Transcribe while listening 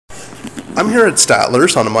I'm here at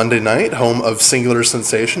Statler's on a Monday night, home of Singular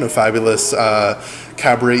Sensation, a fabulous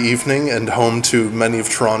cabaret evening and home to many of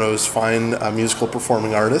Toronto's fine musical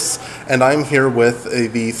performing artists. And I'm here with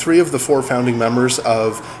the three of the four founding members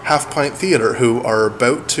of Half Pint Theatre, who are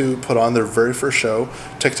about to put on their very first show,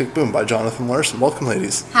 Tick, Tick, Boom, by Jonathan Larson. Welcome,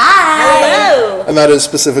 ladies. Hi! Hello! And that is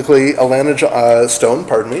specifically Alanna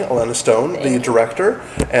Stone, the director,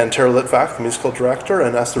 and Tara Litvak, the musical director,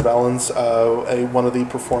 and Esther Vallins, one of the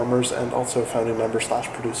performers and also founding member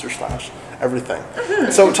 / producer / everything.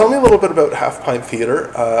 So tell me a little bit about Half Pint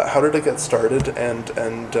Theatre. How did it get started, and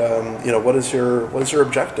what is your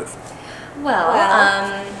objective?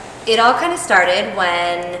 Well, it all kind of started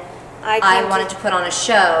when I wanted to put on a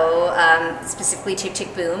show, specifically Tick,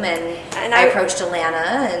 Tick, Boom, and I approached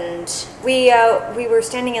Alanna, and we were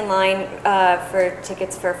standing in line for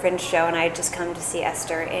tickets for a Fringe show, and I had just come to see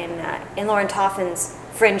Esther in Lauren Toffin's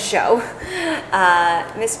Fringe show,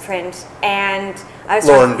 Misprint, and I was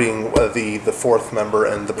Lauren being the fourth member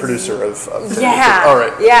and the producer of yeah, all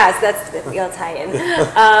right, yes, that's the real tie-in,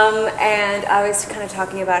 and I was kind of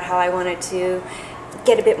talking about how I wanted to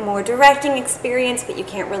get a bit more directing experience, but you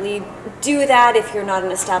can't really do that if you're not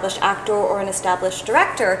an established actor or an established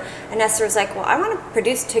director. And Esther was like, well, I want to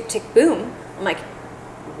produce Tick, Tick, Boom. I'm like,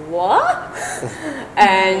 what?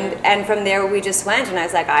 and from there we just went, and I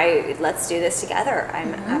was like, let's do this together.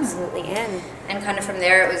 I'm absolutely in. And kind of from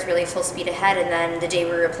there it was really full speed ahead, and then the day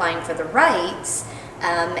we were applying for the rights,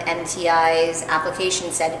 NTI's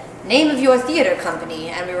application said, name of your theater company,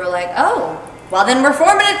 and we were like, oh, well, then we're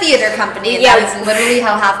forming a theater company, and that was literally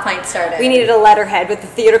how Half Pint started. We needed a letterhead with the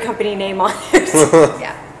theater company name on it.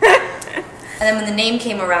 Yeah. And then when the name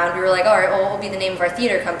came around, we were like, all right, well, what will be the name of our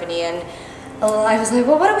theater company? And I was like,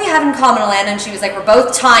 well, what do we have in common, Alanna? And she was like, we're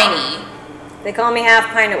both tiny. They call me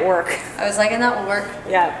Half Pint at work. I was like, and that will work.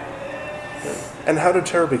 Yeah. And how did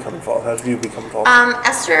Tara become involved? How did you become involved?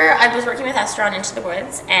 Esther, I was working with Esther on Into the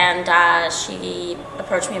Woods, and she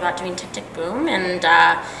approached me about doing Tick, Tick, Boom, and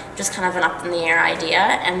just kind of an up-in-the-air idea,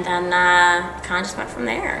 and then kind of just went from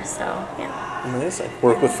there, so, yeah. Amazing.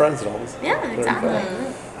 Work with friends and all this. Yeah, exactly.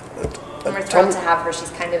 And we're thrilled to have her. She's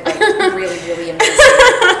kind of like really, really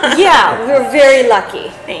amazing. Yeah, we're very lucky.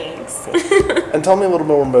 Thanks. And tell me a little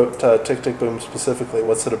more about Tick, Tick, Boom specifically.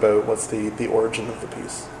 What's it about? What's the origin of the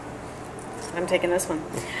piece? I'm taking this one.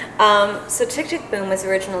 So Tick, Tick, Boom was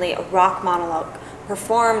originally a rock monologue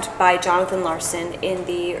performed by Jonathan Larson in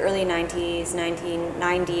the early 90s,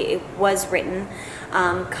 1990. It was written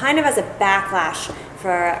kind of as a backlash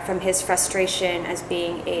from his frustration as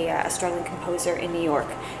being a struggling composer in New York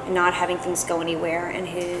and not having things go anywhere, and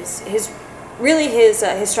his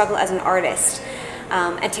struggle as an artist.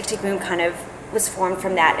 And Tick, Tick, Boom kind of was formed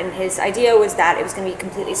from that, and his idea was that it was going to be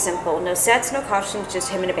completely simple. No sets, no costumes, just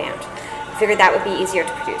him and a band. I figured that would be easier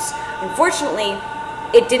to produce. Unfortunately,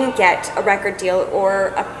 it didn't get a record deal or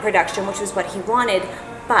a production, which was what he wanted,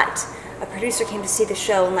 but a producer came to see the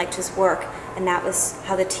show and liked his work, and that was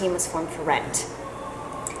how the team was formed for Rent.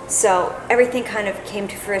 So everything kind of came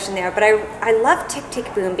to fruition there, but I love Tick,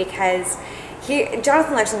 Tick, Boom because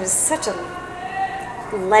Jonathan Larson was such a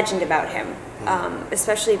legend about him,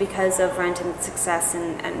 especially because of Rent and success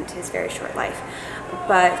and his very short life.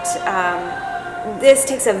 But this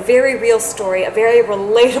takes a very real story, a very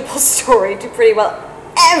relatable story to pretty well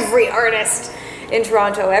every artist in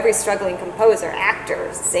Toronto, every struggling composer,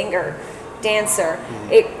 actor, singer, dancer.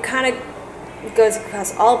 It kind of goes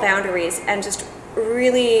across all boundaries and just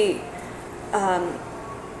really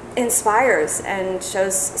inspires and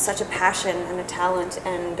shows such a passion and a talent,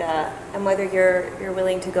 and whether you're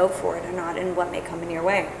willing to go for it or not, and what may come in your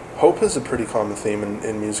way. Hope is a pretty common theme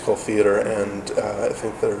in musical theater, and I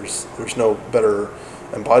think there's no better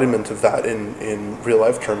embodiment of that in real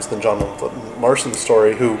life terms than John Larson's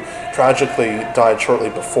story, who tragically died shortly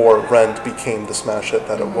before Rent became the smash hit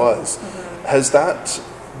that it was. Has that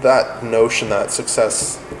notion that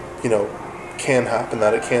success, can happen,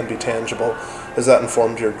 that it can be tangible, has that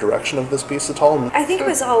informed your direction of this piece at all? I think it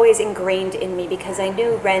was always ingrained in me because I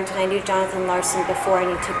knew Rent and I knew Jonathan Larson before I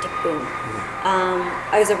knew Tick, Tick, Boom.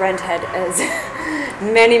 I was a Rent head, as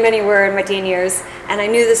many, many were in my teen years, and I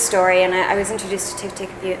knew the story, and I was introduced to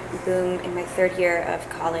Tick, Tick, Boom in my third year of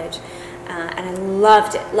college, and I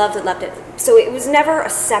loved it. So it was never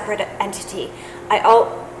a separate entity.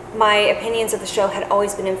 My opinions of the show had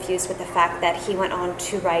always been infused with the fact that he went on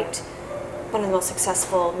to write one of the most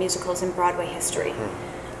successful musicals in Broadway history.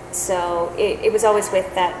 So it was always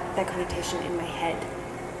with that connotation in my head.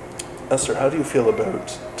 Esther, how do you feel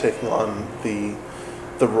about taking on the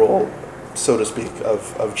role so to speak,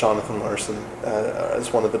 of Jonathan Larson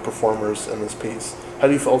as one of the performers in this piece. How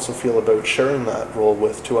do you also feel about sharing that role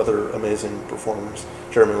with two other amazing performers,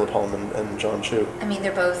 Jeremy LaPalme and John Chu? I mean,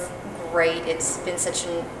 they're both great. It's been such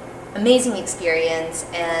an amazing experience,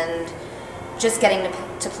 and just getting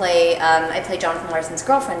to play, I play Jonathan Larson's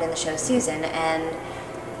girlfriend in the show, Susan, and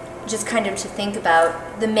just kind of to think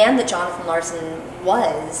about the man that Jonathan Larson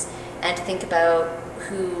was, and to think about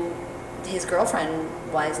who his girlfriend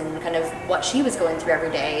was and kind of what she was going through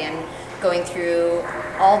every day, and going through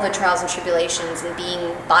all the trials and tribulations and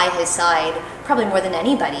being by his side probably more than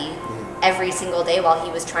anybody every single day while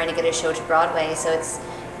he was trying to get a show to Broadway. So it's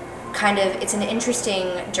an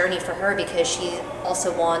interesting journey for her, because she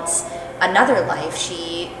also wants another life.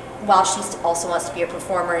 While she also wants to be a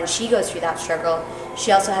performer and she goes through that struggle,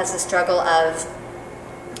 she also has the struggle of,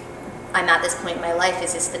 I'm at this point in my life,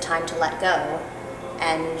 is this the time to let go?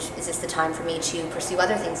 And is this the time for me to pursue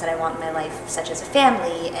other things that I want in my life, such as a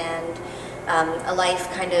family and a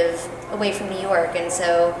life kind of away from New York? And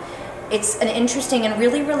so it's an interesting and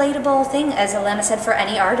really relatable thing, as Alanna said, for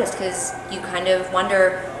any artist, because you kind of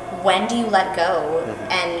wonder, when do you let go?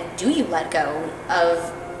 And do you let go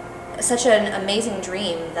of such an amazing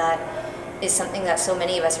dream that is something that so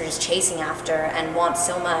many of us are just chasing after and want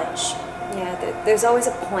so much? Yeah, there's always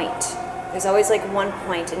a point. There's always like one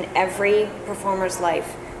point in every performer's life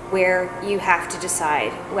where you have to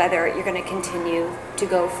decide whether you're going to continue to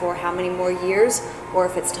go for how many more years, or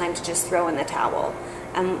if it's time to just throw in the towel.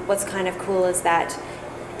 And what's kind of cool is that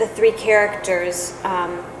the three characters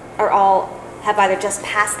have either just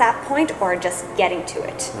passed that point or just getting to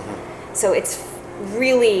it. So it's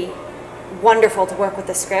really wonderful to work with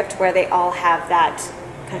the script where they all have that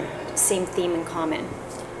kind of same theme in common.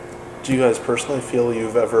 Do you guys personally feel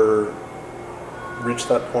you've ever reached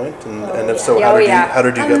that point? And if so, Yeah. how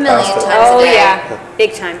did you A get million past it? times. Oh Okay. yeah,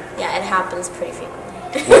 big time. Yeah, it happens pretty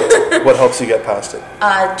frequently. What helps you get past it?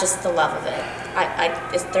 Just the love of it.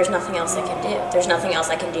 There's nothing else I can do. There's nothing else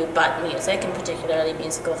I can do but music, and particularly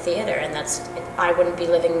musical theater. And I wouldn't be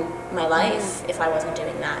living my life if I wasn't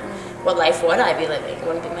doing that. What life would I be living? It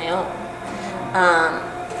wouldn't be my own.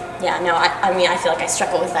 I feel like I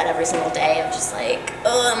struggle with that every single day of just like,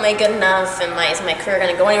 oh, am I good enough? Is my career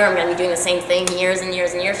going to go anywhere? I'm going to be doing the same thing years and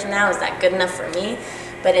years and years from now. Is that good enough for me?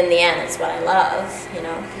 But in the end, it's what I love, you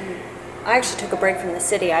know? I actually took a break from the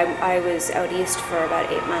city. I was out east for about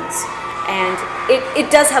 8 months. And it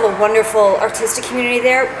does have a wonderful artistic community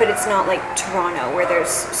there, but it's not like Toronto, where there's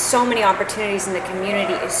so many opportunities and the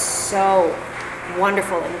community is so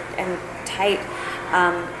wonderful and tight.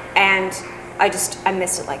 And I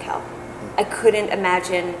missed it like hell. I couldn't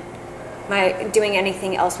imagine doing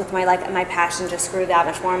anything else with my life, and my passion just grew that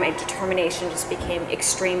much more. My determination just became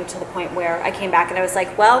extreme to the point where I came back and I was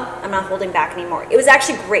like, well, I'm not holding back anymore. It was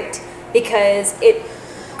actually great, because it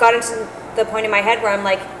got into the point in my head where I'm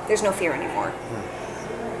like, there's no fear anymore.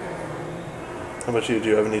 How about you? Do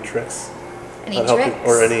you have any tricks? Any that help tricks?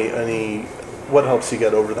 you, or any what helps you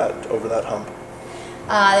get over that hump?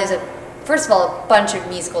 There's first of all, a bunch of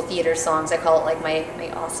musical theater songs. I call it like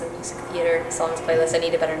my awesome music theater songs playlist. I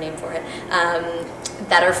need a better name for it.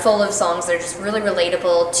 That are full of songs that are just really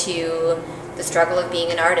relatable to the struggle of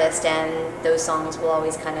being an artist, and those songs will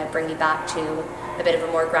always kind of bring me back to a bit of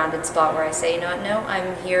a more grounded spot where I say, no,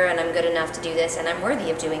 I'm here and I'm good enough to do this and I'm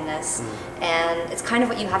worthy of doing this. And it's kind of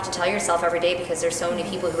what you have to tell yourself every day, because there's so many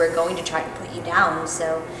people who are going to try to put you down,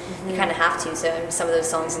 so you kind of have to. So some of those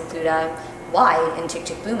songs include Why in Tick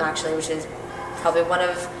Tick Boom, actually, which is probably one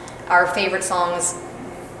of our favorite songs,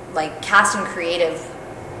 like cast and creative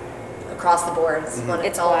across the board.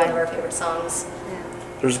 It's all one of our favorite songs. Yeah.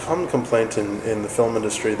 There's a common complaint in the film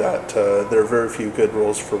industry that there are very few good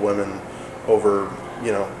roles for women over,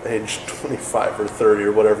 age 25 or 30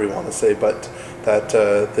 or whatever you want to say, but that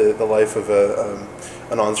the life of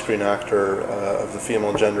an on-screen actor of the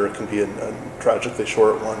female gender can be a tragically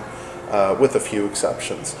short one, with a few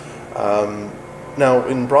exceptions. Now,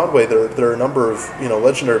 in Broadway, there are a number of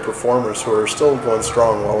legendary performers who are still going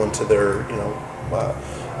strong well into their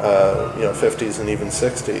 50s and even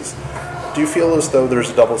 60s. Do you feel as though there's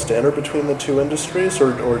a double standard between the two industries,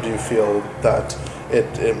 or do you feel that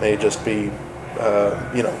it may just be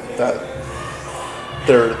that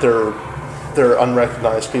they're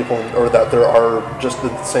unrecognized people, or that there are just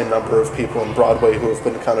the same number of people in Broadway who have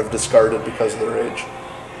been kind of discarded because of their age?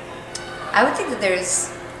 I would think that there's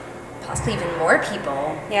possibly even more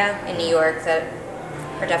people in New York that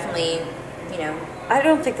are definitely, I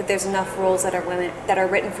don't think that there's enough roles that are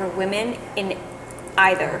written for women in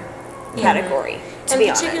either category, to be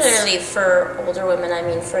honest. And particularly for older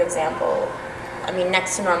women, for example,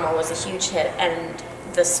 Next to Normal was a huge hit, and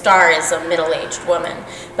the star is a middle-aged woman,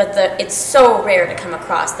 but it's so rare to come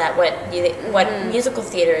across that. What musical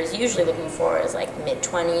theater is usually looking for is like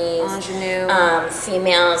mid-20s ingenue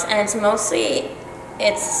females, and it's mostly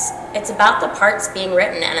it's about the parts being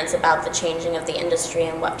written, and it's about the changing of the industry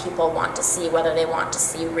and what people want to see, whether they want to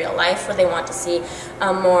see real life or they want to see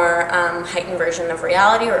a more heightened version of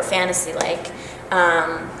reality or fantasy-like.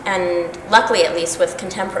 And luckily, at least with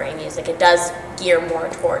contemporary music, it does gear more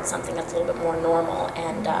towards something that's a little bit more normal,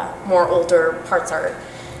 and more older parts are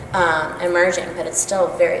emerging, but it's still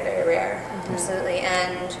very, very rare. Absolutely.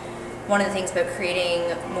 And one of the things about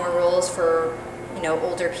creating more roles for,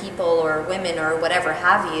 older people or women or whatever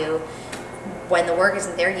have you, when the work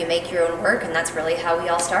isn't there, you make your own work, and that's really how we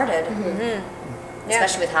all started.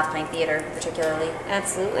 Especially with Half Pint Theatre, particularly.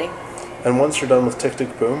 Absolutely. And once you're done with Tick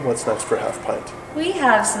Tick Boom, what's next for Half Pint? We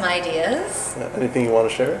have some ideas. Anything you want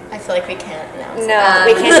to share? I feel like we can't announce. No,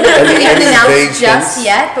 we can't. We haven't vague announced just hints?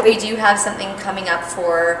 yet, but we do have something coming up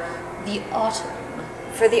for the autumn.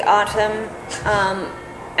 For the autumn,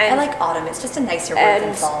 I like autumn. It's just a nicer word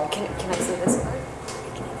than fall. Can I see this part?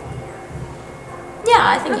 Yeah,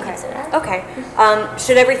 I think you can say that. Okay.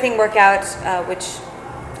 Should everything work out, which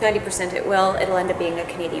 90% it will, it'll end up being a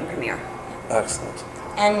Canadian premiere. Excellent.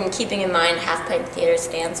 And keeping in mind, Half Pint Theatre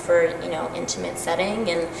stands for, intimate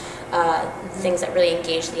setting and things that really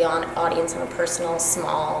engage the audience on a personal,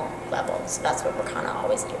 small level. So that's what we're kind of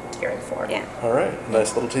always gearing for. Yeah. All right.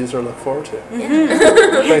 Nice little teaser to look forward to.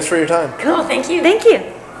 Yeah. Thanks for your time. Cool. Thank you. Thank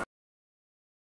you.